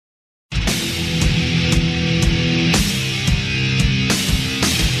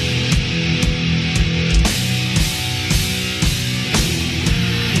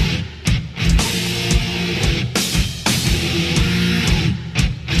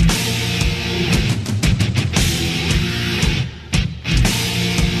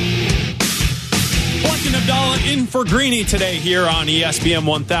for Greeny today here on ESPN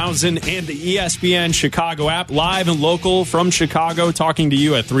 1000 and the ESPN Chicago app. Live and local from Chicago, talking to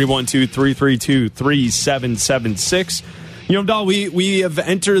you at 312-332-3776. You know, Dahl, we have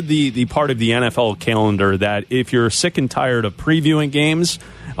entered the part of the NFL calendar that if you're sick and tired of previewing games,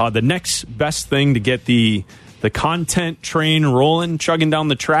 the next best thing to get the content train rolling, chugging down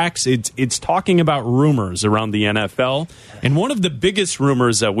the tracks, it's talking about rumors around the NFL. And one of the biggest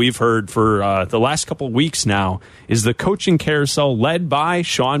rumors that we've heard for the last couple of weeks now is the coaching carousel led by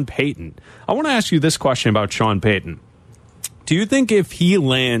Sean Payton. I want to ask you this question about Sean Payton. Do you think if he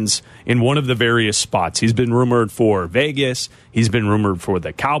lands in one of the various spots, he's been rumored for Vegas, he's been rumored for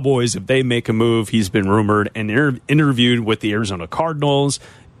the Cowboys, if they make a move, he's been rumored and interviewed with the Arizona Cardinals,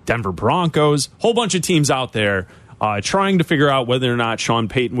 Denver Broncos, whole bunch of teams out there trying to figure out whether or not Sean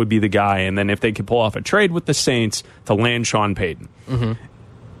Payton would be the guy, and then if they could pull off a trade with the Saints to land Sean Payton. Mm-hmm.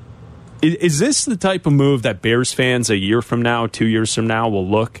 Is this the type of move that Bears fans a year from now, 2 years from now, will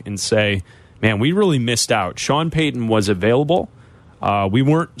look and say, man, we really missed out. Sean Payton was available. We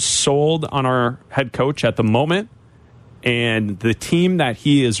weren't sold on our head coach at the moment, and the team that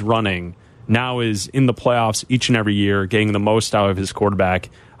he is running now is in the playoffs each and every year, getting the most out of his quarterback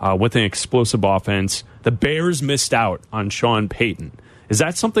with an explosive offense. The Bears missed out on Sean Payton. Is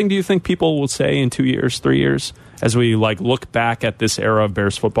that something, do you think, people will say in 2 years, 3 years, as we look back at this era of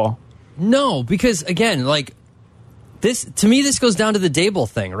Bears football? No, because, again, this, to me, this goes down to the Daboll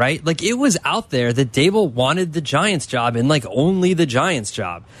thing, right? It was out there that Daboll wanted the Giants job and, only the Giants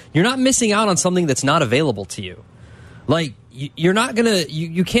job. You're not missing out on something that's not available to you. You're not going to,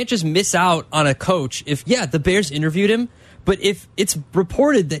 you can't just miss out on a coach if, the Bears interviewed him, but if it's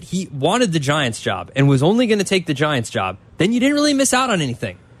reported that he wanted the Giants job and was only going to take the Giants job, then you didn't really miss out on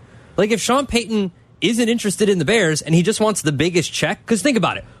anything. If Sean Payton isn't interested in the Bears and he just wants the biggest check, because think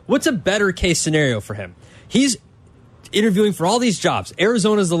about it, what's a better case scenario for him? He's interviewing for all these jobs.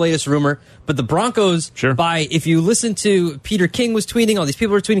 Arizona's the latest rumor, but the Broncos, sure. If you listen to Peter King was tweeting, all these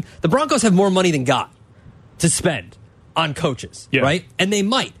people were tweeting, the Broncos have more money than God to spend on coaches, right? And they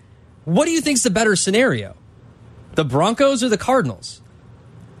might. What do you think's the better scenario? The Broncos or the Cardinals?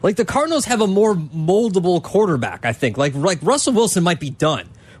 The Cardinals have a more moldable quarterback, I think. Russell Wilson might be done,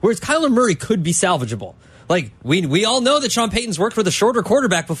 whereas Kyler Murray could be salvageable. We all know that Sean Payton's worked with a shorter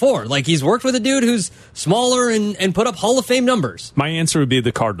quarterback before. He's worked with a dude who's smaller and put up Hall of Fame numbers. My answer would be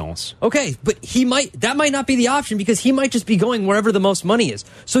the Cardinals. Okay, but that might not be the option because he might just be going wherever the most money is.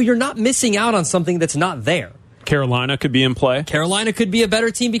 So you're not missing out on something that's not there. Carolina could be in play. Carolina could be a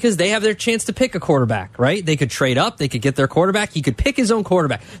better team because they have their chance to pick a quarterback, right? They could trade up. They could get their quarterback. He could pick his own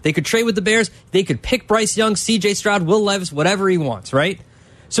quarterback. They could trade with the Bears. They could pick Bryce Young, C.J. Stroud, Will Levis, whatever he wants, right?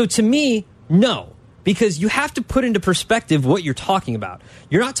 So to me, no. Because you have to put into perspective what you're talking about.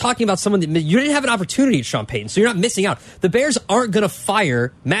 You're not talking about someone that you didn't have an opportunity at Sean Payton, so you're not missing out. The Bears aren't going to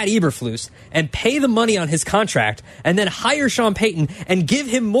fire Matt Eberflus and pay the money on his contract and then hire Sean Payton and give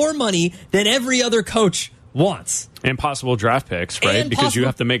him more money than every other coach wants. And possible draft picks, right? Because you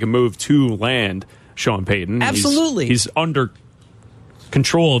have to make a move to land Sean Payton. Absolutely. He's under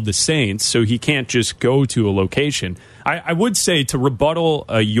control of the Saints, so he can't just go to a location. I would say, to rebuttal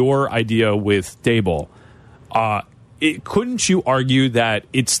your idea with Daboll, couldn't you argue that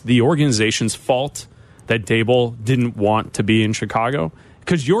it's the organization's fault that Daboll didn't want to be in Chicago?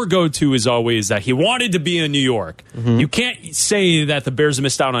 Because your go-to is always that he wanted to be in New York. Mm-hmm. You can't say that the Bears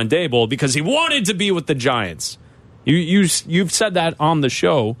missed out on Daboll because he wanted to be with the Giants. You've said that on the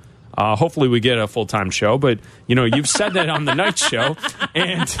show. Hopefully we get a full-time show, but you've said that on the night show.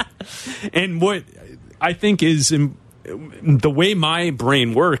 And what I think is the way my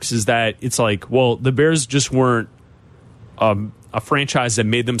brain works is that it's the Bears just weren't a franchise that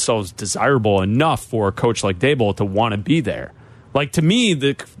made themselves desirable enough for a coach like Daboll to want to be there. To me,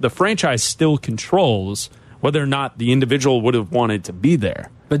 the franchise still controls whether or not the individual would have wanted to be there.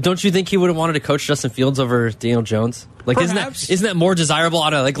 But don't you think he would have wanted to coach Justin Fields over Daniel Jones? Isn't that more desirable?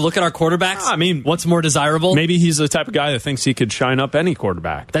 Look at our quarterbacks. I mean, what's more desirable? Maybe he's the type of guy that thinks he could shine up any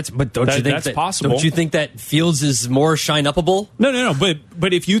quarterback. Don't you think that's possible? Don't you think that Fields is more shine upable? No.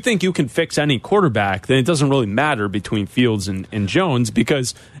 But if you think you can fix any quarterback, then it doesn't really matter between Fields and Jones,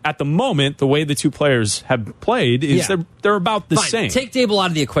 because at the moment, the way the two players have played is they're about the same. Take Daboll out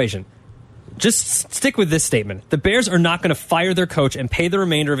of the equation. Just stick with this statement. The Bears are not going to fire their coach and pay the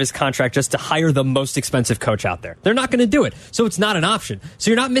remainder of his contract just to hire the most expensive coach out there. They're not going to do it. So it's not an option.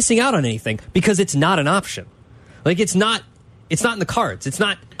 So you're not missing out on anything because it's not an option. It's not in the cards. It's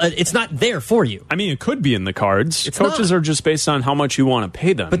not there for you. I mean, it could be in the cards. It's coaches not. are just based on how much you want to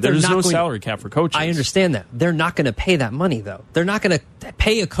pay them. But there's not no going salary cap for coaches. I understand that. They're not going to pay that money, though. They're not going to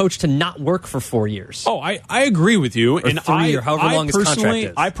pay a coach to not work for 4 years. Oh, I agree with you. Or 3 or however long his contract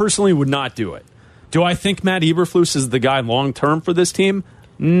is. I personally would not do it. Do I think Matt Eberflus is the guy long term for this team?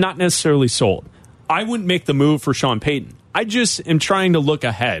 Not necessarily sold. I wouldn't make the move for Sean Payton. I just am trying to look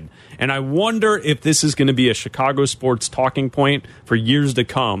ahead. And I wonder if this is going to be a Chicago sports talking point for years to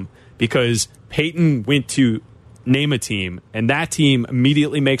come, because Payton went to name a team, and that team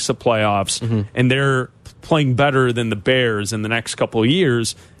immediately makes the playoffs, and they're playing better than the Bears in the next couple of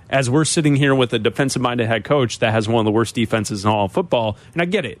years, as we're sitting here with a defensive-minded head coach that has one of the worst defenses in all of football. And I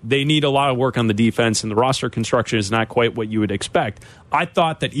get it. They need a lot of work on the defense, and the roster construction is not quite what you would expect. I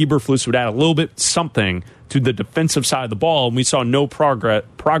thought that Eberflus would add a little bit something to the defensive side of the ball, and we saw no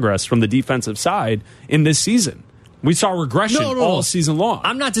progress from the defensive side in this season. We saw regression all season long.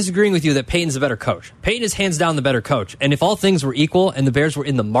 I'm not disagreeing with you that Payton's a better coach. Payton is hands down the better coach. And if all things were equal and the Bears were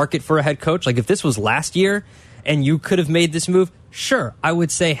in the market for a head coach, like if this was last year and you could have made this move, sure, I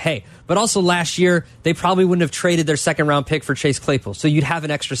would say, hey. But also last year, they probably wouldn't have traded their second-round pick for Chase Claypool, so you'd have an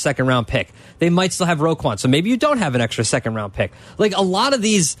extra second-round pick. They might still have Roquan, so maybe you don't have an extra second-round pick. Like, a lot of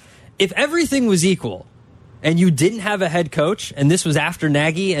these, if everything was equal and you didn't have a head coach and this was after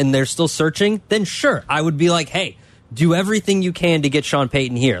Nagy and they're still searching, then sure, I would be like, hey, do everything you can to get Sean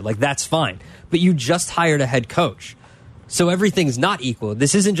Payton here. Like, that's fine. But you just hired a head coach. So everything's not equal.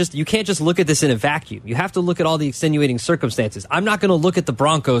 This isn't just, you can't just look at this in a vacuum. You have to look at all the extenuating circumstances. I'm not going to look at the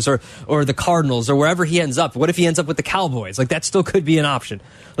Broncos or the Cardinals or wherever he ends up. What if he ends up with the Cowboys? Like, that still could be an option.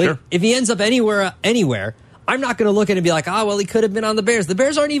 Like, sure. If he ends up anywhere, I'm not going to look at it and be like, well, he could have been on the Bears. The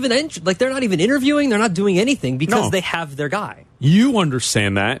Bears aren't even, they're not even interviewing. They're not doing anything because they have their guy. You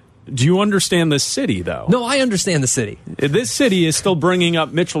understand that. Do you understand the city, though? No, I understand the city. This city is still bringing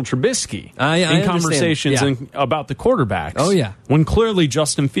up Mitchell Trubisky in conversations about the quarterbacks. Oh, yeah. When clearly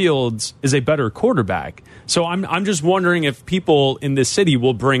Justin Fields is a better quarterback. So I'm just wondering if people in this city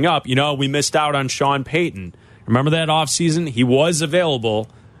will bring up, we missed out on Sean Payton. Remember that offseason? He was available,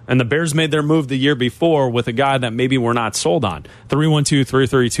 and the Bears made their move the year before with a guy that maybe we're not sold on.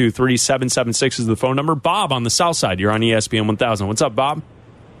 312-332-3776 is the phone number. Bob on the south side. You're on ESPN 1000. What's up, Bob?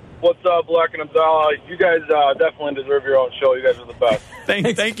 What's up, Black and Abdallah? You guys definitely deserve your own show. You guys are the best.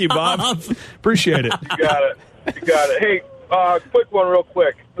 Thank you, Bob. Appreciate it. You got it. Hey, quick one real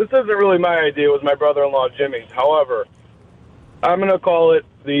quick. This isn't really my idea. It was my brother-in-law, Jimmy's. However, I'm going to call it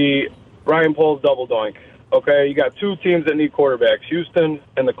the Ryan Poles double doink. Okay, you got two teams that need quarterbacks, Houston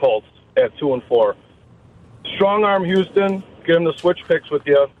and the Colts at 2-4. Strong arm Houston, get them to switch picks with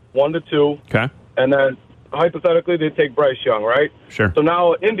you, 1-2. Okay. And then hypothetically, they take Bryce Young, right? Sure. So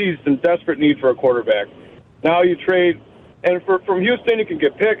now Indy's in desperate need for a quarterback. Now you trade, and from Houston, you can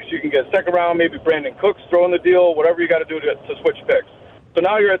get picks. You can get second round, maybe Brandon Cooks throwing the deal, whatever you got to do to switch picks. So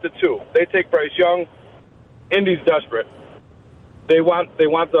now you're at the 2. They take Bryce Young. Indy's desperate. They want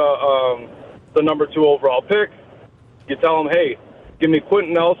the number 2 overall pick. You tell them, hey, give me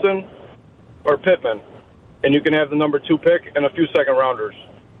Quentin Nelson or Pittman, and you can have the number 2 pick and a few second rounders.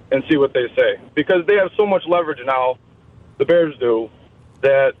 And see what they say. Because they have so much leverage now, the Bears do,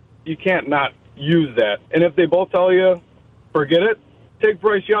 that you can't not use that. And if they both tell you, forget it, take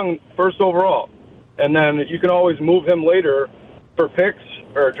Bryce Young first overall. And then you can always move him later for picks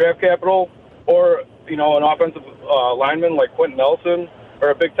or draft capital or, an offensive lineman like Quentin Nelson or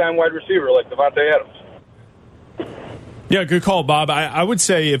a big-time wide receiver like Devontae Adams. Yeah, good call, Bob. I would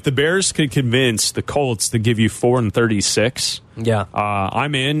say if the Bears could convince the Colts to give you 4-36,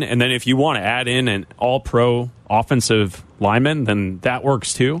 I'm in. And then if you want to add in an all-pro offensive lineman, then that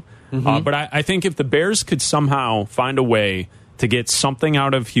works too. But I think if the Bears could somehow find a way to get something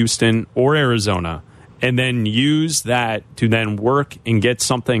out of Houston or Arizona and then use that to then work and get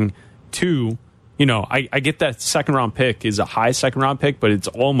something to, I get that second-round pick is a high second-round pick, but it's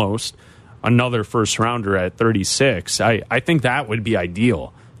almost another first rounder at 36. I think that would be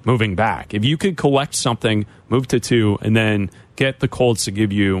ideal moving back. If you could collect something, move to 2, and then get the Colts to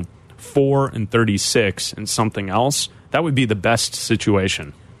give you 4-36 and something else, that would be the best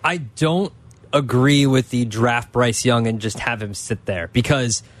situation. I don't agree with the draft Bryce Young and just have him sit there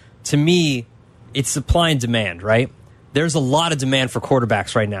because to me, it's supply and demand, right? There's a lot of demand for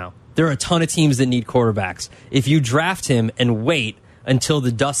quarterbacks right now. There are a ton of teams that need quarterbacks. If you draft him and wait until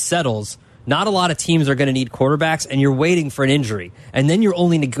the dust settles, not a lot of teams are going to need quarterbacks, and you're waiting for an injury. And then you're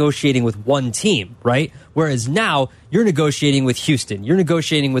only negotiating with one team, right? Whereas now, you're negotiating with Houston. You're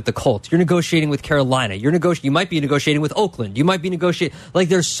negotiating with the Colts. You're negotiating with Carolina. You might be negotiating with Oakland. You might be negotiating... Like,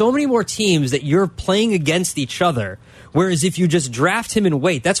 there's so many more teams that you're playing against each other Whereas if you just draft him and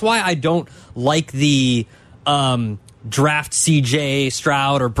wait, that's why I don't like the draft C.J.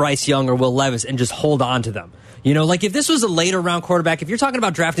 Stroud or Bryce Young or Will Levis and just hold on to them. You know, like if this was a later round quarterback, if you're talking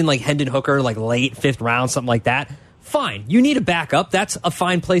about drafting like Hendon Hooker, like late 5th round, something like that, fine. You need a backup. That's a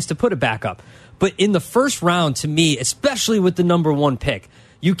fine place to put a backup. But in the first round, to me, especially with the number 1 pick,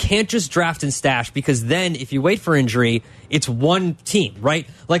 you can't just draft and stash, because then if you wait for injury, it's one team, right?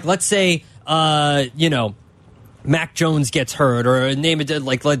 Like let's say, Mac Jones gets hurt, or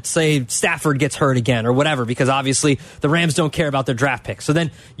let's say Stafford gets hurt again or whatever, because obviously the Rams don't care about their draft pick. So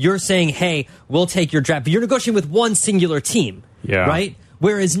then you're saying, hey, we'll take your draft, but you're negotiating with one singular team, right?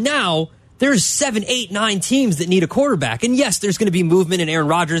 Whereas now there's 7, 8, 9 teams that need a quarterback. And yes, there's going to be movement in Aaron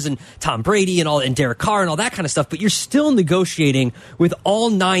Rodgers and Tom Brady and Derek Carr and all that kind of stuff, but you're still negotiating with all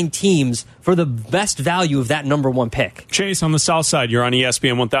 9 teams for the best value of that number 1 pick. Chase on the South Side, you're on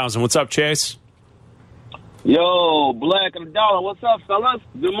ESPN 1000. What's up, Chase? Yo, Black and Dollar, what's up, fellas?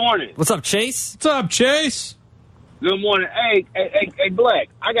 Good morning. What's up, Chase? What's up, Chase? Good morning. Hey, Black.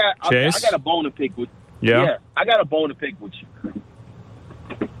 I got a bone to pick with you. Yeah, I got a bone to pick with you.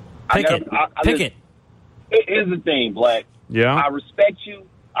 Pick it. Here's the thing, Black. Yeah. I respect you.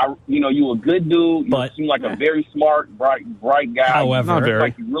 You a good dude. You seem like a very smart, bright guy. However, not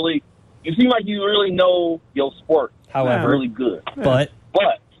very. You seem like you really know your sport. However, really good. But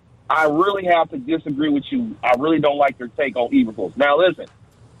I really have to disagree with you. I really don't like your take on Eberflus. Now, listen,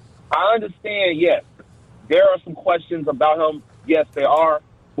 I understand, yes, there are some questions about him. Yes, there are.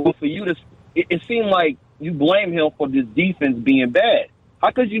 But for you it seemed like you blame him for this defense being bad.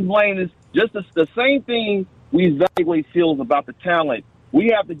 How could you blame this? Just the same thing we evaluate feels about the talent.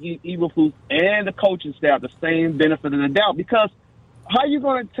 We have to give Eberflus and the coaching staff the same benefit of the doubt, because how you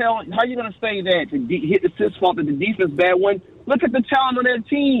going to say that it's his fault that the defense bad when look at the talent on their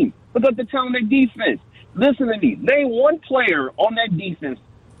team. Look at the talent on their defense. Listen to me. Name one player on that defense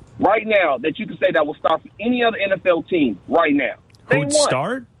right now that you can say that will start for any other NFL team right now. Who'd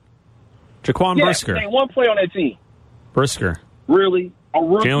start? Jaquan Brisker. Name one player on that team. Brisker. Really? A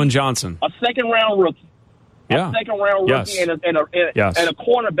rookie? Jalen Johnson. A second-round rookie. Yeah. A second-round rookie and a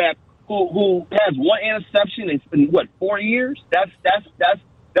cornerback who has 1 interception in 4 years?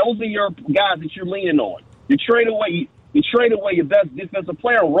 Those are your guys that you're leaning on. You trade away your best defensive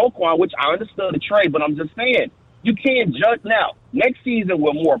player, Roquan, which I understood the trade, but I'm just saying, you can't judge now. Next season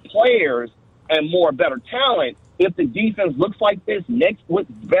with more players and more better talent, if the defense looks like this next with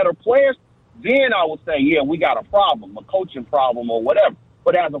better players, then I would say, yeah, we got a problem, a coaching problem or whatever.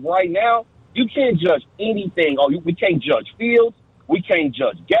 But as of right now, you can't judge anything. We can't judge Fields. We can't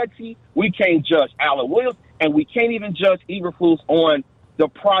judge Getsy. We can't judge Allen Williams. And we can't even judge Eberflus on the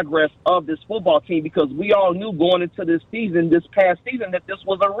progress of this football team, because we all knew going into this past season, that this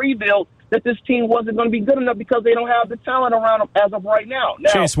was a rebuild, that this team wasn't going to be good enough because they don't have the talent around them as of right now.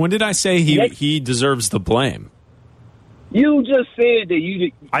 Chase, when did I say he deserves the blame? You just said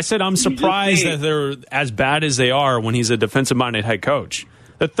that I said I'm surprised that they're as bad as they are when he's a defensive-minded head coach.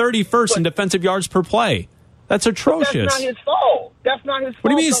 The 31st in defensive yards per play. That's atrocious. That's not his fault. What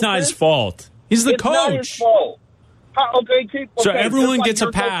do you mean it's not his fault? He's the coach. Not his fault. So everyone gets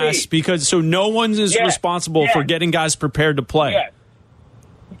a pass because no one is responsible for getting guys prepared to play.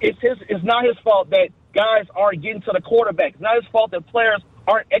 Yes. It's not his fault that guys aren't getting to the quarterback. It's not his fault that players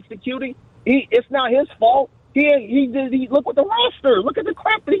aren't executing. It's not his fault. He look at the roster. Look at the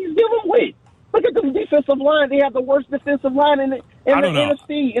crap that he's dealing with. Look at the defensive line. They have the worst defensive line in the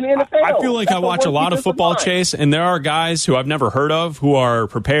NFC, in the NFL. I feel like I watch a lot of football, Chase, and there are guys who I've never heard of who are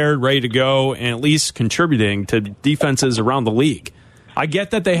prepared, ready to go, and at least contributing to defenses around the league. I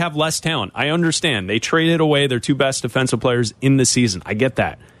get that they have less talent. I understand. They traded away their 2 best defensive players in the season. I get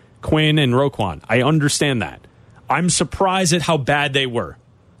that. Quinn and Roquan. I understand that. I'm surprised at how bad they were.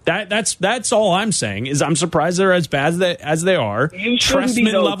 That's all I'm saying, is I'm surprised they're as bad as they are.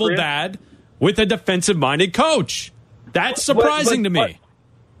 Trestman level bad with a defensive-minded coach. That's surprising to me.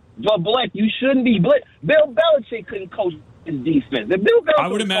 But Black, you shouldn't be. Bill Belichick couldn't coach his defense. I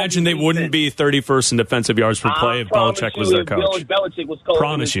would imagine they wouldn't be 31st in defensive yards per play if Belichick was their coach. Belichick was coaching.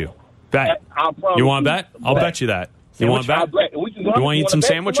 Promise you. Bet. You want to bet? I'll bet you that. You want to bet? You want to eat some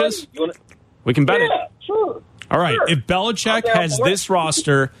sandwiches? We can bet it. Sure. All right. Sure. If Belichick has this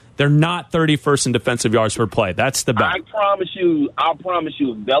roster, they're not 31st in defensive yards per play. That's the bet. I promise you, if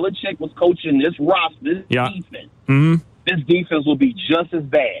Belichick was coaching this roster, defense, this defense would be just as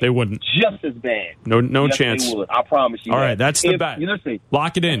bad. They wouldn't. Just as bad. No chance. They would. I promise you. All right, that's the bet.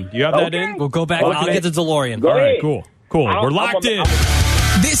 Lock it in. You have that in? We'll go back. I'll get the DeLorean. All right, cool. We're locked in.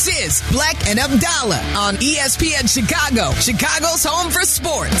 This is Black and Abdallah on ESPN Chicago, Chicago's home for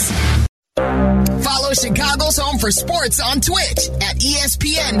sports. Follow Chicago's Home for Sports on Twitch at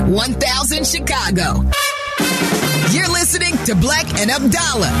ESPN 1000 Chicago. You're listening to Black and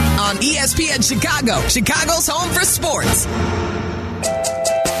Abdallah on ESPN Chicago, Chicago's Home for Sports.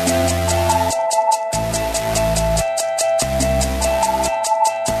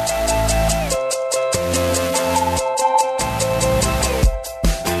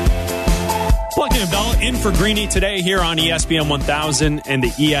 Black and Abdallah in for Greeny today here on ESPN 1000 and the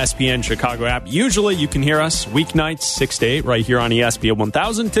ESPN Chicago app. Usually you can hear us weeknights 6 to 8 right here on ESPN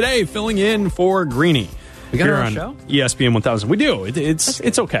 1000. Today filling in for Greeny. We got here our on show? ESPN 1000. We do.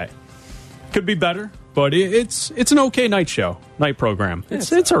 It's okay. Could be better, but it's an okay night program.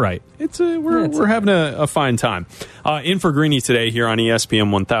 It's all right. We're having a fine time. In for Greeny today here on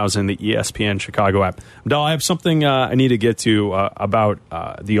ESPN 1000, the ESPN Chicago app. Abdallah, I have something I need to get to about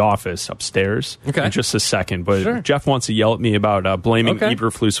the office upstairs in just a second. But sure. Jeff wants to yell at me about blaming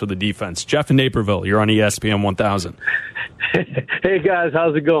Eberflus for the defense. Jeff in Naperville, you're on ESPN 1000. Hey guys,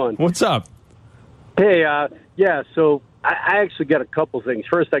 how's it going? What's up? Hey, so I actually got a couple things.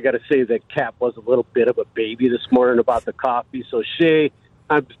 First, I got to say that Cap was a little bit of a baby this morning about the coffee. So, Shay,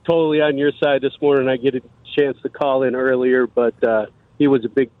 I'm totally on your side this morning. I get a chance to call in earlier, but he was a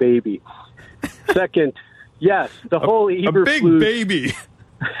big baby. Second, yes, the whole Eberflus. A big baby.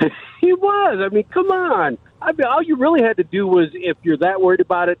 He was. I mean, come on. I mean, all you really had to do was, if you're that worried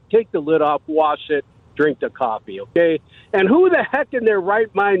about it, take the lid off, wash it, drink the coffee, okay? And who the heck in their right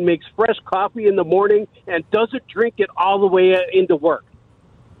mind makes fresh coffee in the morning and doesn't drink it all the way into work?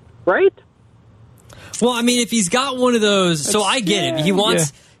 Right? Well, I mean, if he's got one of those, so I get it. He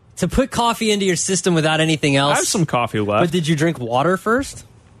wants to put coffee into your system without anything else. I have some coffee left. But did you drink water first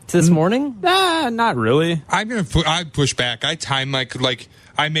this morning? Not really. I push back. I time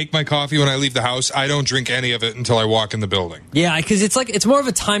I make my coffee when I leave the house. I don't drink any of it until I walk in the building. Yeah, because it's more of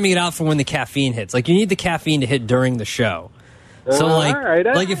a timing it out for when the caffeine hits. Like, you need the caffeine to hit during the show. So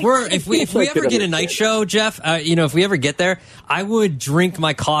if we ever get a night show, Jeff, if we ever get there, I would drink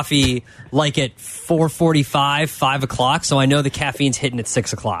my coffee like at 4:45, 5 o'clock, so I know the caffeine's hitting at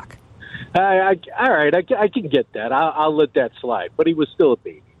 6 o'clock. All right, I can get that. I'll let that slide. But he was still a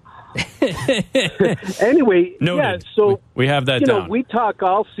baby. Anyway, Noted. So we have that down. We talk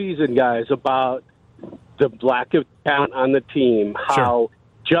all season, guys, about the lack of talent on the team. How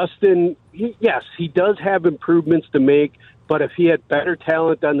Justin, he does have improvements to make, but if he had better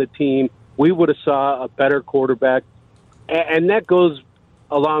talent on the team, we would have saw a better quarterback. And that goes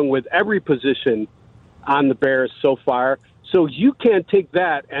along with every position on the Bears so far. So you can't take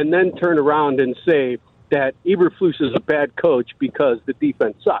that and then turn around and say that Eberflus is a bad coach because the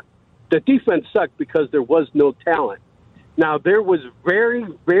defense sucked. The defense sucked because there was no talent. Now, there was very,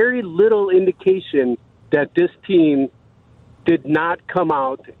 very little indication that this team did not come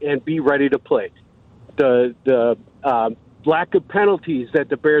out and be ready to play. The lack of penalties that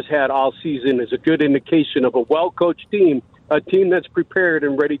the Bears had all season is a good indication of a well-coached team, a team that's prepared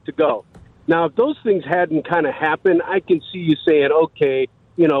and ready to go. Now, if those things hadn't kind of happened, I can see you saying, okay,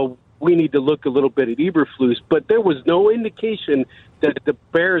 we need to look a little bit at Eberflus, but there was no indication that the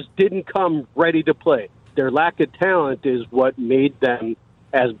Bears didn't come ready to play. Their lack of talent is what made them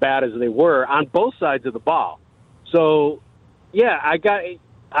as bad as they were on both sides of the ball. So,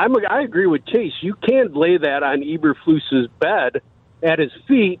 I agree with Chase. You can't lay that on Eberflus's bed at his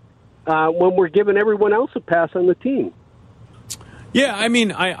feet when we're giving everyone else a pass on the team. Yeah, I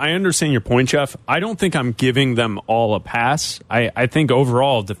mean, I understand your point, Jeff. I don't think I'm giving them all a pass. I think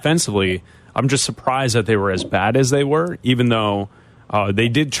overall, defensively, I'm just surprised that they were as bad as they were, even though they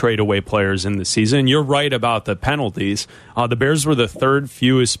did trade away players in the season. You're right about the penalties. The Bears were the third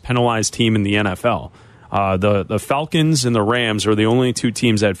fewest penalized team in the NFL. The Falcons and the Rams are the only two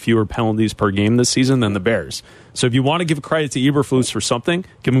teams that had fewer penalties per game this season than the Bears. So if you want to give credit to Eberflus for something,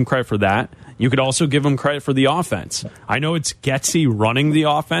 give him credit for that. You could also give him credit for the offense. I know it's Getsy running the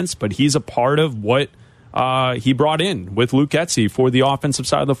offense, but he's a part of what he brought in with Luke Getsy for the offensive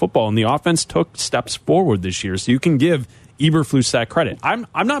side of the football. And the offense took steps forward this year. So you can give Eberflus that credit. I'm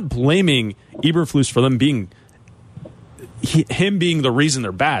not blaming Eberflus for them being him being the reason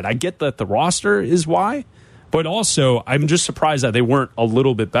they're bad. I get that the roster is why, but also I'm just surprised that they weren't a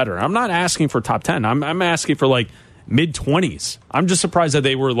little bit better. I'm not asking for top 10. I'm asking for like mid-20s. I'm just surprised that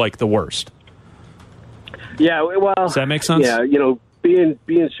they were like the worst. Yeah, well, does that make sense? Yeah,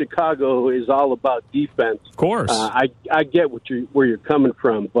 being Chicago is all about defense. Of course, I get where you're coming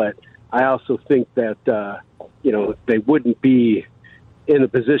from, but I also think that they wouldn't be in the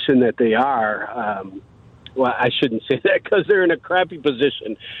position that they are. Well, I shouldn't say that because they're in a crappy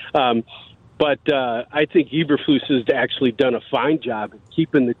position. But But I think Eberflus has actually done a fine job of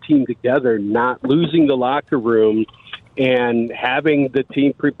keeping the team together, not losing the locker room, and having the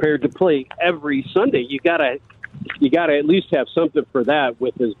team prepared to play every Sunday. You gotta at least have something for that,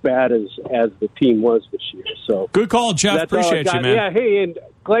 with as bad as the team was this year. So good call, Jeff. Appreciate you, man. Yeah, hey, and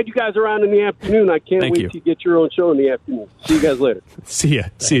glad you guys are on in the afternoon. I can't wait to get your own show in the afternoon. See you guys later. See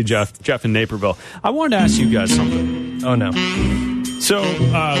you, Jeff. Jeff in Naperville. I wanted to ask you guys something. Oh no. So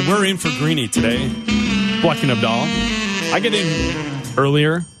we're in for Greeny today, Black and Abdallah. I get in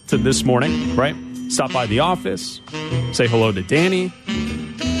earlier to this morning, right? Stop by the office, say hello to Danny,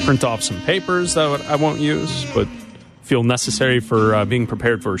 print off some papers that I won't use, but feel necessary for being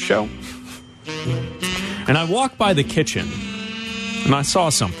prepared for a show. And I walked by the kitchen, and I saw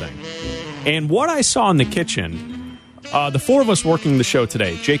something. And what I saw in the kitchen, the four of us working the show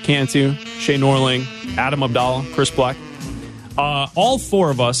today, Jake Cantu, Shay Norling, Adam Abdallah, Chris Black, all four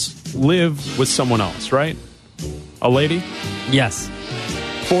of us live with someone else, right? A lady? Yes.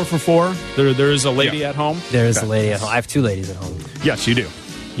 4 for 4? There is a lady at home? There is a lady at home. I have 2 ladies at home. Yes, you do.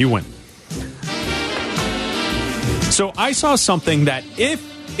 You win. So I saw something that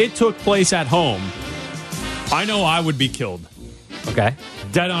if it took place at home, I know I would be killed. Okay.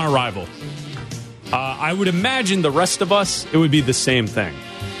 Dead on arrival. I would imagine the rest of us, it would be the same thing.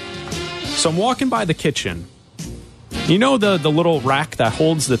 So I'm walking by the kitchen. You know the little rack that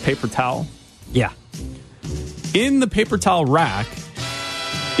holds the paper towel? Yeah. In the paper towel rack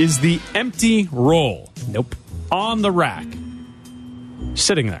is the empty roll. Nope. On the rack.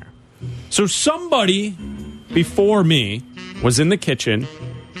 Sitting there. So somebody before me was in the kitchen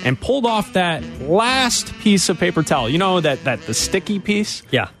and pulled off that last piece of paper towel. You know, that the sticky piece?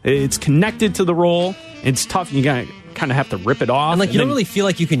 Yeah. It's connected to the roll. It's tough. You got to kind of have to rip it off. And you don't really feel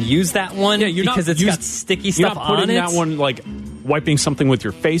like you can use that one because it's got sticky stuff on it. You're not putting that one, like, wiping something with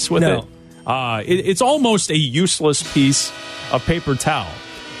your face with it. It's almost a useless piece of paper towel.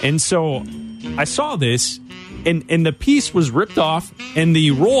 And so I saw this, and the piece was ripped off, and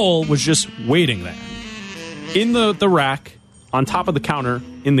the roll was just waiting there in the rack on top of the counter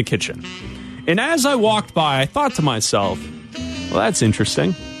in the kitchen. And as I walked by, I thought to myself, well, that's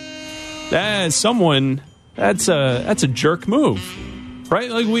interesting. That's a jerk move, right?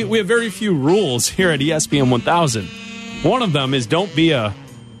 Like we have very few rules here at ESPN 1000. One of them is don't be a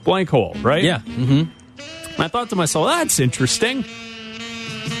blank hole, right? Yeah. Mm-hmm. And I thought to myself, that's interesting.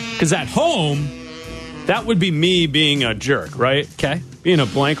 Because at home, that would be me being a jerk, right? Okay. Being a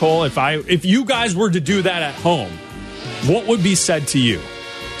blank hole. If you guys were to do that at home, what would be said to you?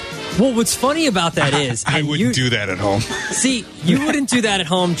 Well, what's funny about that is... I wouldn't do that at home. See, you wouldn't do that at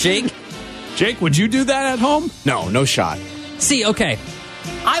home, Jake. Jake, would you do that at home? No shot. See, okay,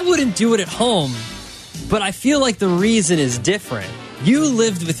 I wouldn't do it at home, but I feel like the reason is different. You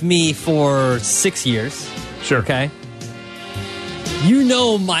lived with me for 6 years. Sure. Okay? You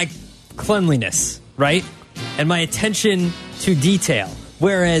know my cleanliness, right? And my attention to detail.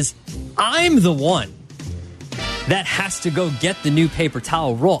 Whereas I'm the one that has to go get the new paper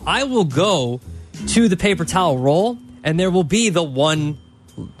towel roll. I will go to the paper towel roll, and there will be the one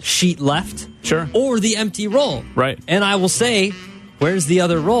sheet left. Sure. Or the empty roll. Right. And I will say, where's the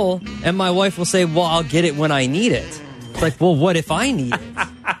other roll? And my wife will say, well, I'll get it when I need it. It's like, well, what if I need it?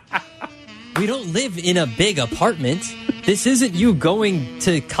 We don't live in a big apartment. This isn't you going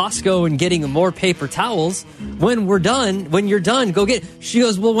to Costco and getting more paper towels. When you're done, go get. She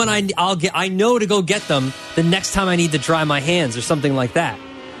goes, well, I know to go get them the next time I need to dry my hands or something like that.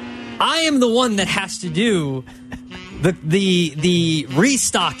 I am the one that has to do the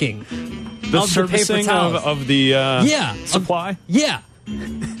restocking, the servicing of the supply. Yeah,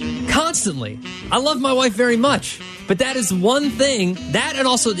 constantly. I love my wife very much, but that is one thing. That, and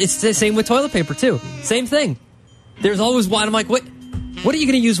also it's the same with toilet paper too. Same thing. There's always one. I'm like, what are you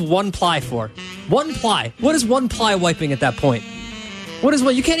going to use one ply for? One ply. What is one ply wiping at that point? What is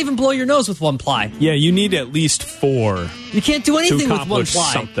one? You can't even blow your nose with one ply. Yeah, you need at least 4. You can't do anything to with one accomplish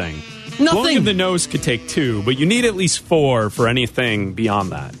ply. Something. Nothing. Blowing of the nose could take 2, but you need at least 4 for anything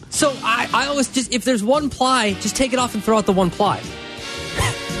beyond that. So I always just, if there's one ply, just take it off and throw out the one ply.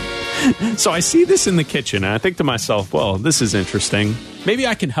 So I see this in the kitchen, and I think to myself, well, this is interesting. Maybe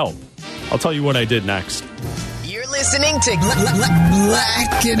I can help. I'll tell you what I did next. You're listening to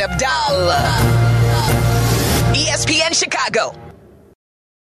Black and Abdallah. ESPN Chicago.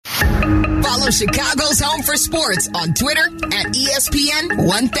 Follow Chicago's Home for Sports on Twitter at ESPN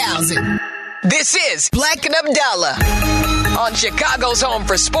 1000. This is Black and Abdallah on Chicago's Home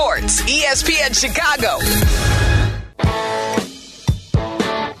for Sports, ESPN Chicago.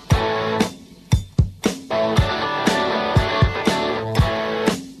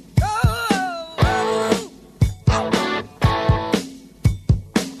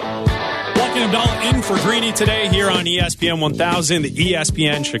 Greeny today here on ESPN 1000, the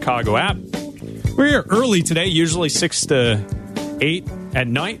ESPN Chicago app. We're here early today, usually 6 to 8 at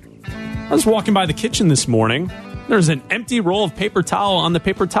night. I was walking by the kitchen this morning. There's an empty roll of paper towel on the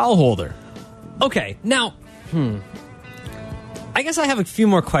paper towel holder. Okay, now, I guess I have a few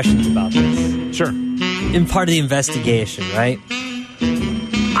more questions about this. Sure. In part of the investigation, right?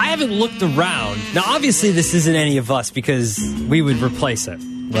 I haven't looked around. Now, obviously, this isn't any of us because we would replace it,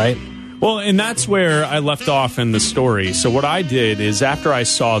 right? Well, and that's where I left off in the story. So what I did is after I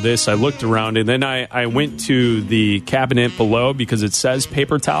saw this, I looked around, and then I went to the cabinet below because it says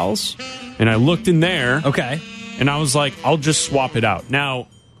paper towels, and I looked in there. Okay. And I was like, I'll just swap it out. Now,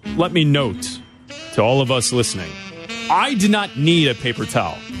 let me note to all of us listening, I did not need a paper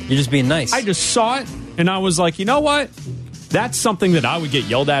towel. You're just being nice. I just saw it, and I was like, you know what? That's something that I would get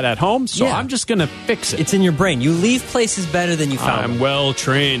yelled at home, so I'm just going to fix it. It's in your brain. You leave places better than you found them. I'm well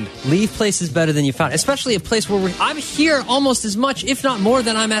trained. Leave places better than you found, especially a place where I'm here almost as much, if not more,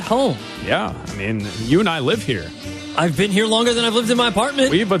 than I'm at home. Yeah, I mean, you and I live here. I've been here longer than I've lived in my apartment.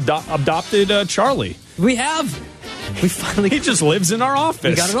 We've adopted Charlie. We have. We finally. He just lives in our office.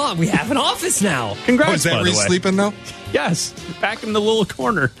 We got it on. We have an office now. Congrats, is that by where the way. he's sleeping now? Yes, back in the little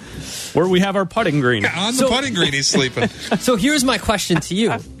corner where we have our putting green. Yeah, on the putting green he's sleeping. So here's my question to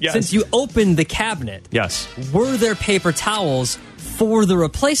you. Yes. Since you opened the cabinet, Yes. were there paper towels for the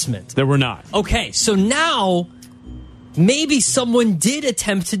replacement? There were not. Okay, so now maybe someone did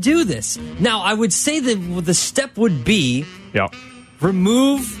attempt to do this. Now, I would say that the step would be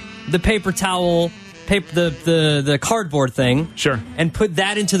remove the paper towel, the cardboard thing. Sure. And put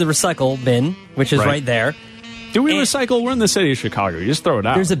that into the recycle bin, which is right there. Do we recycle? We're in the city of Chicago. You just throw it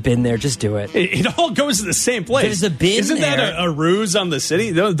out. There's a bin there. Just do it. It all goes to the same place. There's a bin Isn't there. that a ruse on the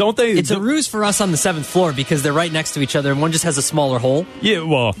city? Don't they? It's a ruse for us on the 7th floor because they're right next to each other and one just has a smaller hole. Yeah,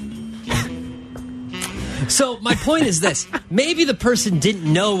 well. So my point is this. Maybe the person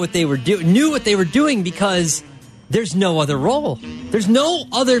didn't know what they were knew what they were doing because there's no other roll. There's no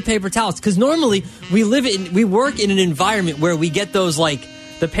other paper towels. Because normally we work in an environment where we get those like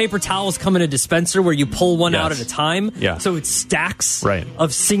the paper towels come in a dispenser where you pull one out at a time. Yeah. So it stacks Right.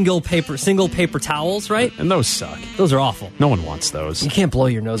 of single paper towels, right? And those suck. Those are awful. No one wants those. You can't blow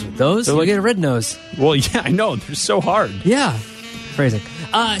your nose with those. You'll get a red nose. Well, yeah, I know. They're so hard. Yeah. Phrasing.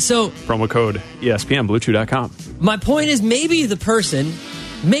 So Promo code ESPN, BlueChew.com. my point is maybe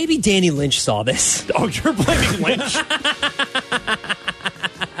maybe Danny Lynch saw this. Oh, you're blaming Lynch?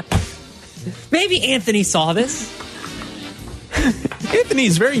 Maybe Anthony saw this.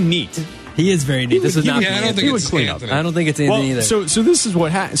 Anthony's very neat. He is very neat. This is not. I don't think it's clean up. Anthony. I don't think it's Anthony either. So this is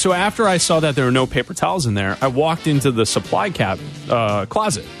what happened. So after I saw that there were no paper towels in there, I walked into the supply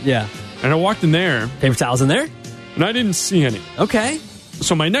closet. Yeah. And I walked in there, Paper towels in there? and I didn't see any. Okay.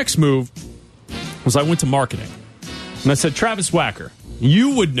 So my next move was I went to marketing. And I said, Travis Wacker,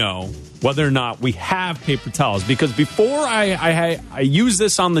 you would know whether or not we have paper towels. Because before I use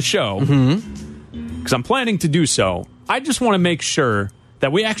this on the show, because I'm planning to do so, I just want to make sure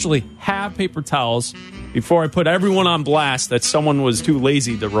that we actually have paper towels before I put everyone on blast that someone was too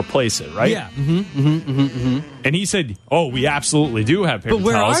lazy to replace it, right? Yeah. And he said, oh, we absolutely do have paper towels. But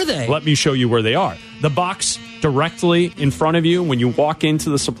where are they? Let me show you where they are. The box directly in front of you when you walk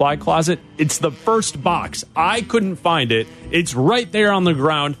into the supply closet, it's the first box. I couldn't find it. It's right there on the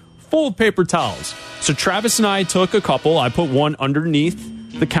ground, full of paper towels. So Travis and I took a couple. I put one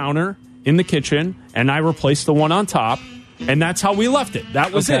underneath the counter in the kitchen, and I replaced the one on top. And that's how we left it.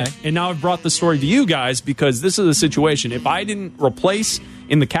 That was it. And now I've brought the story to you guys because this is a situation. If I didn't replace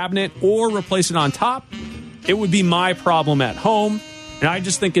in the cabinet or replace it on top, it would be my problem at home. And I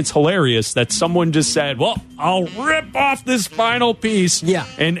just think it's hilarious that someone just said, well, I'll rip off this final piece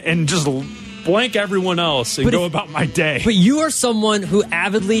and just blank everyone else and go about my day. But you are someone who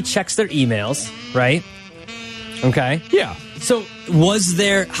avidly checks their emails, right? Okay. Yeah. So was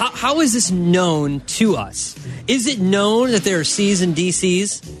there, how is this known to us? Is it known that there are C's and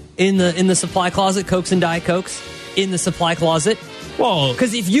DC's in the supply closet, Cokes and Diet Cokes in the supply closet? Well,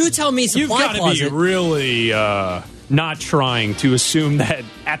 because if you tell me supply you've got closet, to be really not trying to assume that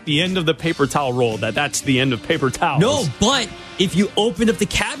at the end of the paper towel roll that's the end of paper towels. No, but if you opened up the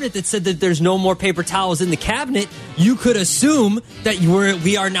cabinet that said that there's no more paper towels in the cabinet, you could assume that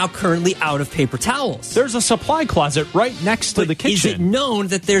we are now currently out of paper towels. There's a supply closet right next to the kitchen. Is it known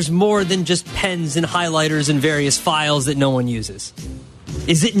that there's more than just pens and highlighters and various files that no one uses?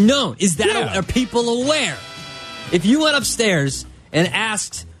 Is it known? Are people aware? If you went upstairs and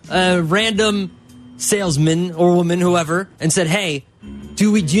asked a random salesman or woman, whoever, and said, hey,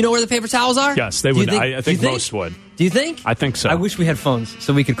 do you know where the paper towels are? Yes, they would. I think most would. Do you think? I think so. I wish we had phones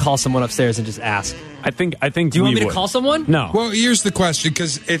so we could call someone upstairs and just ask. I think. Do you want me to call someone? No. Well, here's the question,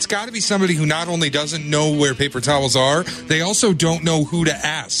 because it's got to be somebody who not only doesn't know where paper towels are, they also don't know who to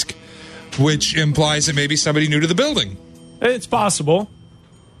ask, which implies it may be somebody new to the building. It's possible.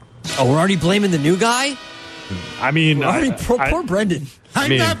 Oh, we're already blaming the new guy? I mean, poor Brendan.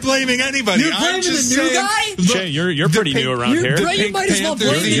 I'm not blaming anybody. You're blaming the new guy? Shay, you're pretty new around here. You might as well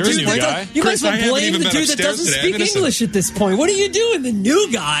blame the dude. You might as well blame the dude that doesn't speak English at this point. What are you doing, the new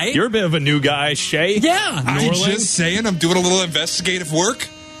guy? You're a bit of a new guy, Shay. Yeah. I'm just saying I'm doing a little investigative work.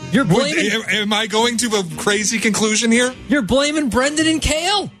 You're blaming... Am I going to a crazy conclusion here? You're blaming Brendan and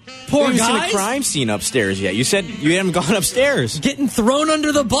Kale. Poor guys. You haven't seen a crime scene upstairs yet. You said you haven't gone upstairs. Getting thrown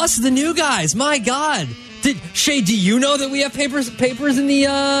under the bus, the new guys. My God. Shay, do you know that we have papers in the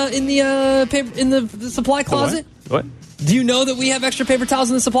supply closet? What? Do you know that we have extra paper towels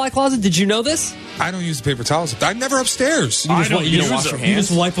in the supply closet? Did you know this? I don't use the paper towels. I'm never upstairs. You don't wash your hands. You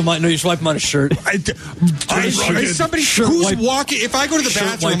just wipe them on. No, you just wipe them on a shirt. Somebody who's walking. If I go to the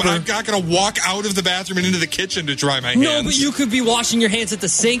bathroom, I'm not going to walk out of the bathroom and into the kitchen to dry my hands. No, but you could be washing your hands at the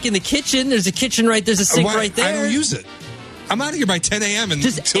sink in the kitchen. There's a kitchen right. There's a sink right there. I don't use it. I'm out of here by 10 a.m.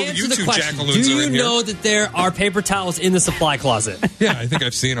 until you two jackaloons are in here. Do you know that there are paper towels in the supply closet? Yeah, I think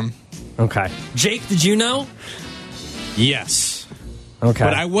I've seen them. Okay. Jake, did you know? Yes. Okay.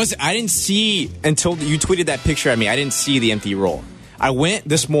 But I didn't see until you tweeted that picture at me. I didn't see the empty roll. I went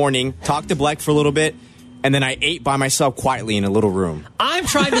this morning, talked to Black for a little bit, and then I ate by myself quietly in a little room. I'm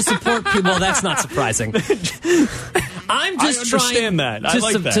trying to support people. Well, that's not surprising. I'm just trying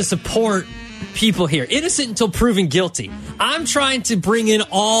to support people here. Innocent until proven guilty. I'm trying to bring in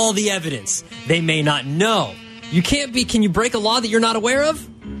all the evidence. They may not know. You can't be. Can you break a law that you're not aware of?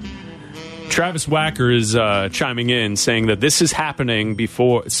 Travis Wacker is chiming in, saying that this is happening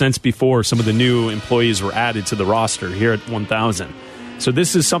since before some of the new employees were added to the roster here at 1,000. So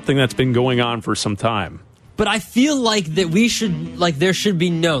this is something that's been going on for some time. But I feel like that there should be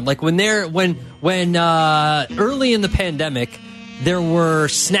known. Like when early in the pandemic, there were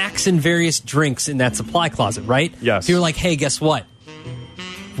snacks and various drinks in that supply closet, right? Yes. So you're like, hey, guess what?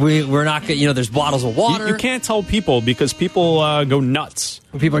 We're not going to, there's bottles of water. You can't tell people because people go nuts.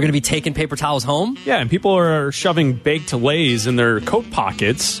 People are going to be taking paper towels home? Yeah, and people are shoving baked Lays in their coat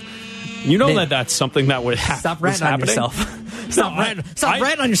pockets. You know that's something that would happen. Stop ranting on yourself. Stop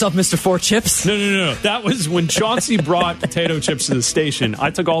ranting on yourself, Mr. Four Chips. No. That was when Chauncey brought potato chips to the station.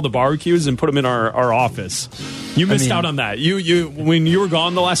 I took all the barbecues and put them in our office. You missed out on that. You when you were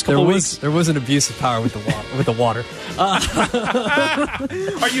gone the last couple of weeks. There was an abuse of power with the water.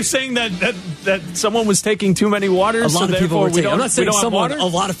 Are you saying that someone was taking too many waters? A lot of people were taking. I'm not saying someone. A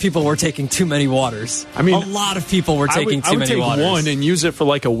lot of people were taking too many waters. I mean, a lot of people were taking too many waters. I would take one and use it for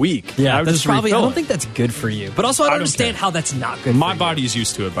like a week. Yeah, that's probably. I don't think that's good for you. But also, I don't understand how that's not good. My body's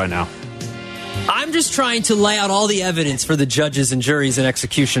used to it by now. I'm just trying to lay out all the evidence for the judges and juries and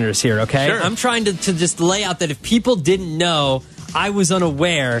executioners here, okay? Sure. I'm trying to just lay out that if people didn't know, I was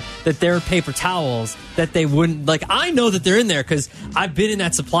unaware that there are paper towels, that they wouldn't... Like, I know that they're in there because I've been in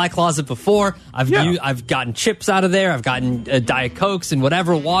that supply closet before. I've gotten chips out of there. I've gotten Diet Cokes and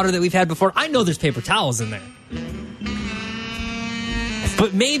whatever water that we've had before. I know there's paper towels in there.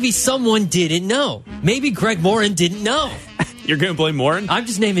 But maybe someone didn't know. Maybe Greg Morin didn't know. You're going to blame Morin? I'm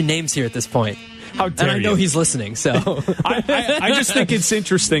just naming names here at this point. How dare you? And I know he's listening, so... I just think it's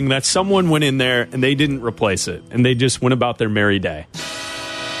interesting that someone went in there and they didn't replace it. And they just went about their merry day.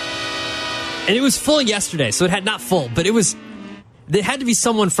 And it was full yesterday, so it had not full, but it was... There had to be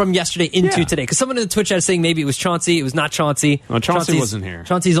someone from yesterday into today. Because someone in the Twitch chat is saying maybe it was Chauncey. It was not Chauncey. No, Chauncey wasn't here.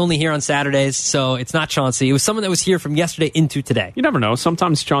 Chauncey's only here on Saturdays, so it's not Chauncey. It was someone that was here from yesterday into today. You never know.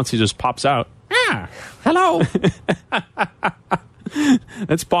 Sometimes Chauncey just pops out. Hello.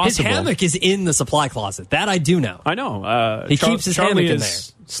 That's possible. His hammock is in the supply closet. That I do know. I know. He keeps his hammock in there.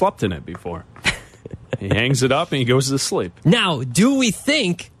 Slept in it before. He hangs it up and he goes to sleep. Now, do we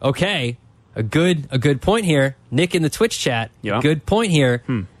think, okay, a good point here. Nick in the Twitch chat, good point here.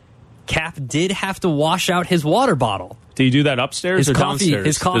 Cap did have to wash out his water bottle. Did he do that upstairs or downstairs?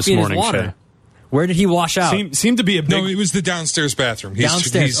 His coffee and his water. Shay? Where did he wash out? Seemed to be a big... No, it was the downstairs bathroom.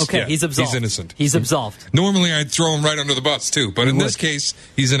 Downstairs. He's absolved. He's innocent. He's absolved. Normally, I'd throw him right under the bus, too. But in this case,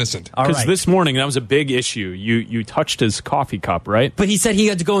 he's innocent. Because this morning, that was a big issue. You touched his coffee cup, right? But he said he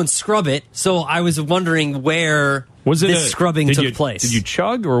had to go and scrub it. So I was wondering where this scrubbing took place. Did you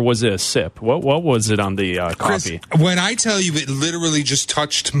chug or was it a sip? What was it on the coffee? Chris, when I tell you it literally just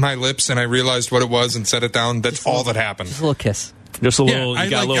touched my lips and I realized what it was and set it down, that's all that happened. Just a little kiss. Just a little. I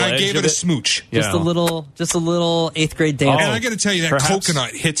gave it a smooch. Just a little 8th grade dance. And I got to tell you, that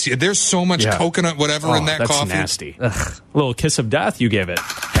coconut hits you. There's so much coconut whatever in that that's coffee. Nasty. A little kiss of death you give it.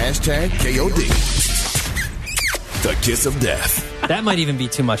 #KOD. The kiss of death. That might even be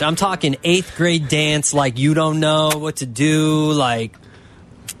too much. I'm talking 8th grade dance, like you don't know what to do, like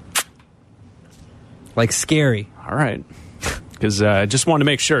scary. All right. Because I just wanted to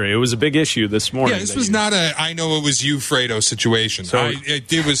make sure. It was a big issue this morning. Yeah, this was not a I know it was you, Fredo situation. So,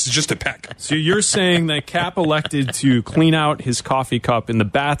 it was just a peck. So you're saying that Cap elected to clean out his coffee cup in the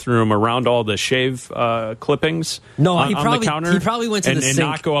bathroom around all the shave clippings on the counter? He probably went to the sink. And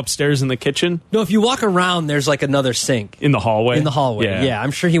not go upstairs in the kitchen? No, if you walk around, there's like another sink. In the hallway? In the hallway, yeah. I'm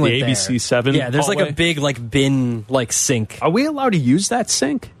sure he went there. The ABC 7 Yeah, there's hallway? like a big bin sink. Are we allowed to use that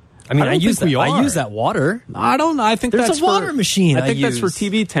sink? I mean, I use that water. I don't know. I think there's that's a water machine. I think that's for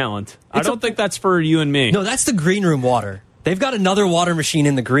TV talent. I don't think that's for you and me. No, that's the green room water. They've got another water machine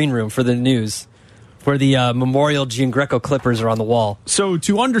in the green room for the news, where the Memorial Giangreco Clippers are on the wall. So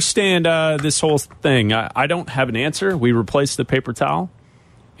to understand this whole thing, I don't have an answer. We replaced the paper towel,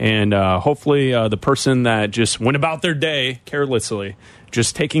 and hopefully the person that just went about their day carelessly,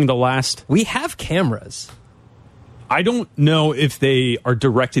 just taking the last... We have cameras. I don't know if they are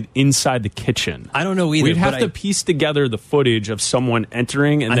directed inside the kitchen. I don't know either. We'd have to piece together the footage of someone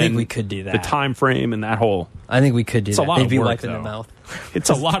entering, and I then think we could do that. The time frame and that whole. I think we could do that. A lot They'd of be work, wiping though. their mouth. It's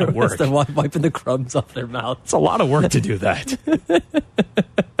a lot of work. They're wiping the crumbs off their mouth. It's a lot of work to do that.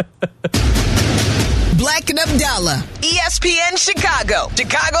 Black and Abdallah, ESPN Chicago,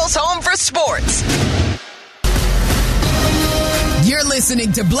 Chicago's home for sports. You're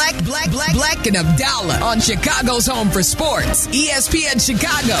listening to Black and Abdallah on Chicago's home for sports, ESPN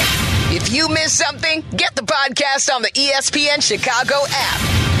Chicago. If you miss something, get the podcast on the ESPN Chicago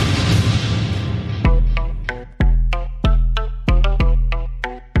app.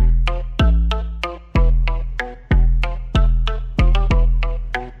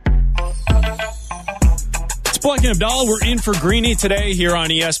 Black and Abdallah, we're in for Greeny today here on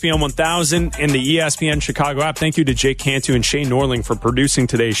ESPN 1000 and the ESPN Chicago app. Thank you to Jake Cantu and Shane Norling for producing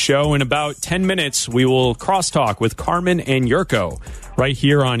today's show. In about 10 minutes, we will crosstalk with Carmen and Yurko right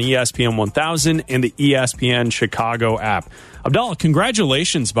here on ESPN 1000 and the ESPN Chicago app. Abdallah,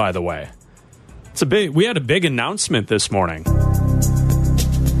 congratulations, by the way. We had a big announcement this morning.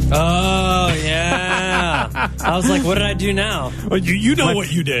 Oh, yeah. I was like, what did I do now? Well, you know what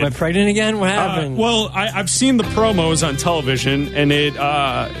you did. Am I pregnant again? What happened? Well, I've seen the promos on television, and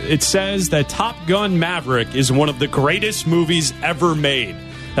it says that Top Gun Maverick is one of the greatest movies ever made.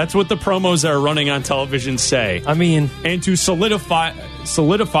 That's what the promos that are running on television say. I mean... And to solidify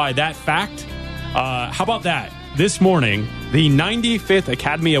that fact, how about that? This morning, the 95th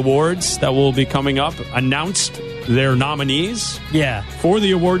Academy Awards that will be coming up announced their nominees for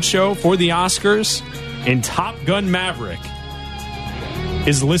the award show, for the Oscars, and Top Gun Maverick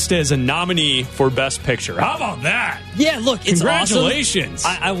is listed as a nominee for Best Picture. How about that? Yeah, look, it's Congratulations.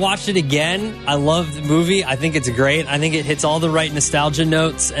 Awesome. I watched it again. I love the movie. I think it's great. I think it hits all the right nostalgia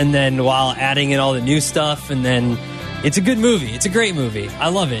notes, and then while adding in all the new stuff, and then it's a good movie. It's a great movie. I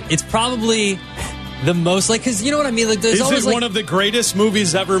love it. It's probably... the most, because you know what I mean? Like, there's always one of the greatest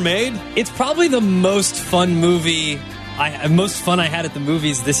movies ever made? It's probably the most fun movie, most fun I had at the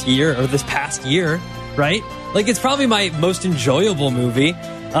movies this year, or this past year, right? Like, it's probably my most enjoyable movie.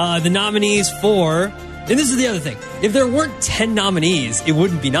 The nominees for, and this is the other thing, if there weren't 10 nominees, it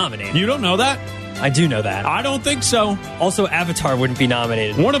wouldn't be nominated. You don't know that? I do know that. I don't think so. Also, Avatar wouldn't be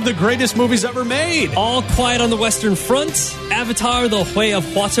nominated. One of the greatest movies ever made. All Quiet on the Western Front, Avatar, The Way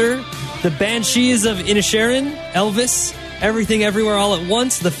of Water, The Banshees of Inisherin, Elvis, Everything Everywhere All at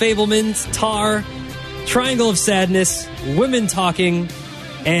Once, The Fabelmans, Tar, Triangle of Sadness, Women Talking,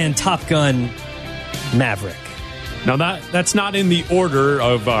 and Top Gun Maverick. Now, that's not in the order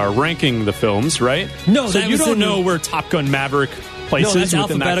of ranking the films, right? No, so you don't know where Top Gun Maverick places. No, that's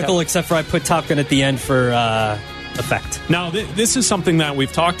within alphabetical, that except for I put Top Gun at the end for effect. Now, this is something that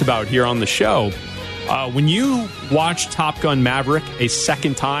we've talked about here on the show. When you watch Top Gun Maverick a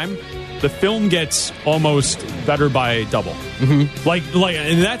second time, the film gets almost better by double. Mm-hmm.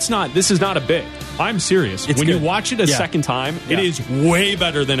 And this is not a bit. I'm serious. It's when good. you watch it a second time, it is way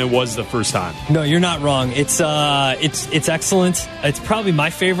better than it was the first time. No, you're not wrong. It's excellent. It's probably my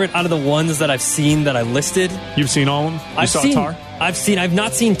favorite out of the ones that I've seen that I listed. You've seen all of them? You saw Tar? I've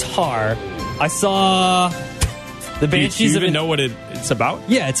not seen Tar. I saw The Banshees. Do you even know what it's about?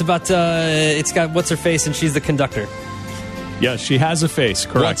 Yeah, it's about it's got what's her face and she's the conductor. Yeah, she has a face,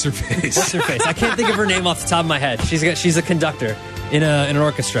 correct. What's her face? What's her face? I can't think of her name off the top of my head. She's a conductor in an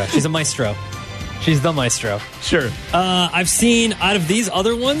orchestra. She's a maestro. She's the maestro. Sure. I've seen, out of these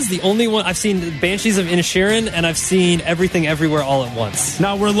other ones, the only one, I've seen Banshees of Inisherin, and I've seen Everything Everywhere All at Once.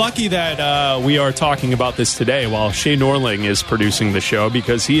 Now, we're lucky that we are talking about this today while Shay Norling is producing the show,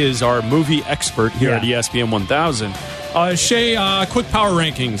 because he is our movie expert here at ESPN 1000. Shay, quick power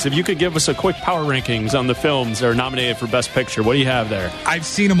rankings. If you could give us a quick power rankings on the films that are nominated for Best Picture, what do you have there? I've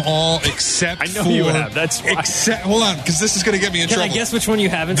seen them all except I know you have. That's why. Hold on, because this is going to get me in trouble. Can I guess which one you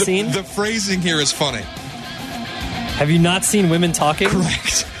haven't seen? The phrasing here is funny. Have you not seen Women Talking?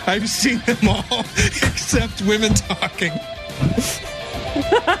 Correct. I've seen them all except Women Talking.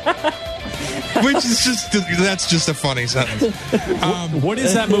 Which is that's just a funny sentence. What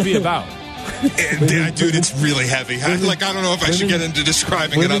is that movie about? Dude, it's really heavy. I don't know if I should get into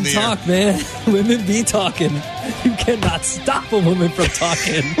describing it on the talk, air. Man. Women be talking. You cannot stop a woman from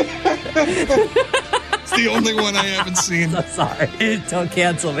talking. It's the only one I haven't seen. I'm sorry. Don't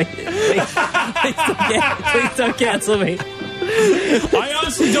cancel me. Please don't cancel me. I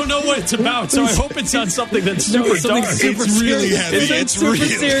honestly don't know what it's about, so I hope it's not something that's super dark. It's really heavy. It's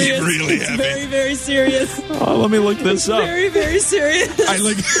really heavy. Very, very serious. Let me look this up. Very, very serious.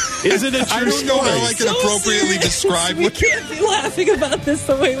 Is it a true I don't know how I can so appropriately describe we can't be laughing about this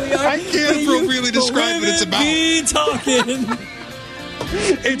the way we are. I can't appropriately describe what it's about. Be talking.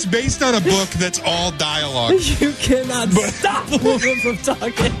 It's based on a book that's all dialogue. You cannot stop a woman from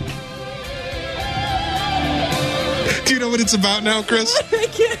talking. Do you know what it's about now, Chris? I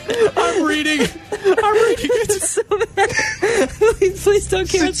can't. I'm reading it. So bad. Please don't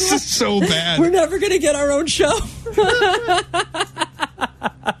cancel. It's just so bad. We're never going to get our own show.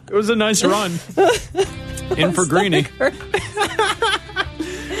 It was a nice run. In for Greeny.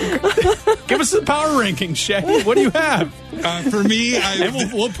 Give us the power rankings, Shay. What do you have? For me,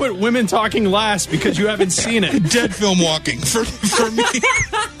 and we'll put Women Talking last because you haven't seen it. Dead Film Walking.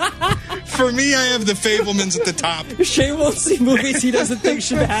 For me, I have The Fabelmans at the top. Shay won't see movies he doesn't think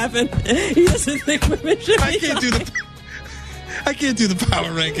should happen. He doesn't think women should be I can't do the power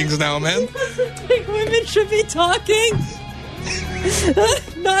rankings now, man. He doesn't think women should be talking.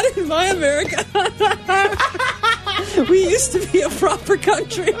 Not in my America. We used to be a proper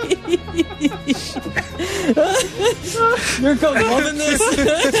country. Yurko loving this.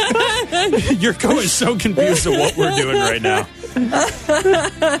 Yurko is so confused at what we're doing right now.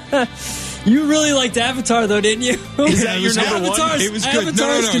 You really liked Avatar, though, didn't you? Is that your number one? It was good.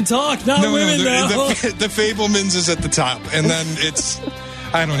 Avatars can talk, not women, though. The Fabelmans is at the top, and then it's...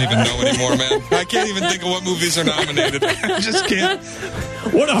 I don't even know anymore, man. I can't even think of what movies are nominated. I just can't.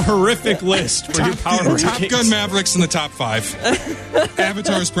 What a horrific list for your power rankings. Top Gun Maverick's in the top 5.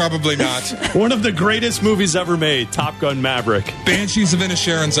 Avatar's probably not. One of the greatest movies ever made, Top Gun Maverick. Banshees of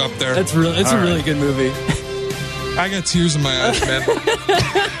Inisherin's up there. It's a really good movie. I got tears in my eyes, man.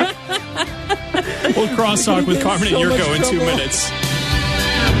 We'll crosstalk with Carmen and Yurko in 2 minutes.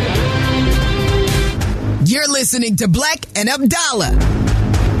 You're listening to Black and Abdallah,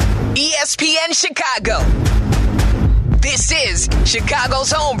 ESPN Chicago. This is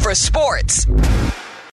Chicago's home for sports.